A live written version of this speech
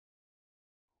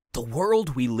The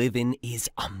world we live in is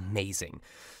amazing.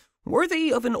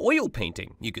 Worthy of an oil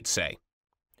painting, you could say.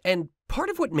 And part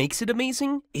of what makes it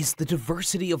amazing is the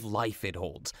diversity of life it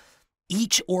holds.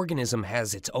 Each organism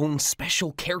has its own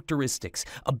special characteristics,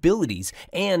 abilities,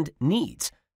 and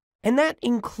needs. And that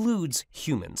includes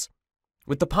humans.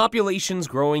 With the populations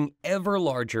growing ever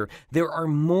larger, there are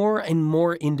more and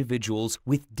more individuals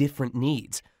with different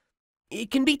needs. It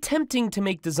can be tempting to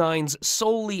make designs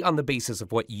solely on the basis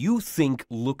of what you think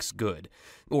looks good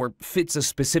or fits a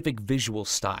specific visual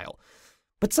style.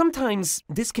 But sometimes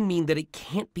this can mean that it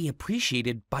can't be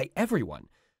appreciated by everyone.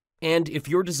 And if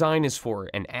your design is for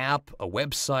an app, a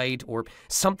website, or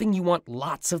something you want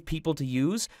lots of people to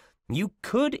use, you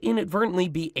could inadvertently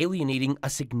be alienating a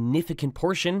significant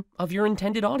portion of your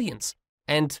intended audience.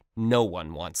 And no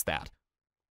one wants that.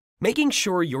 Making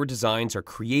sure your designs are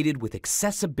created with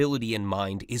accessibility in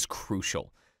mind is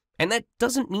crucial. And that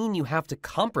doesn't mean you have to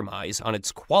compromise on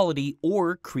its quality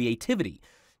or creativity.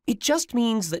 It just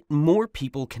means that more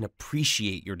people can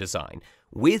appreciate your design,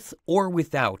 with or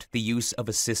without the use of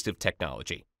assistive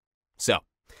technology. So,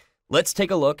 let's take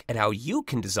a look at how you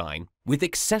can design with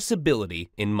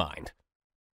accessibility in mind.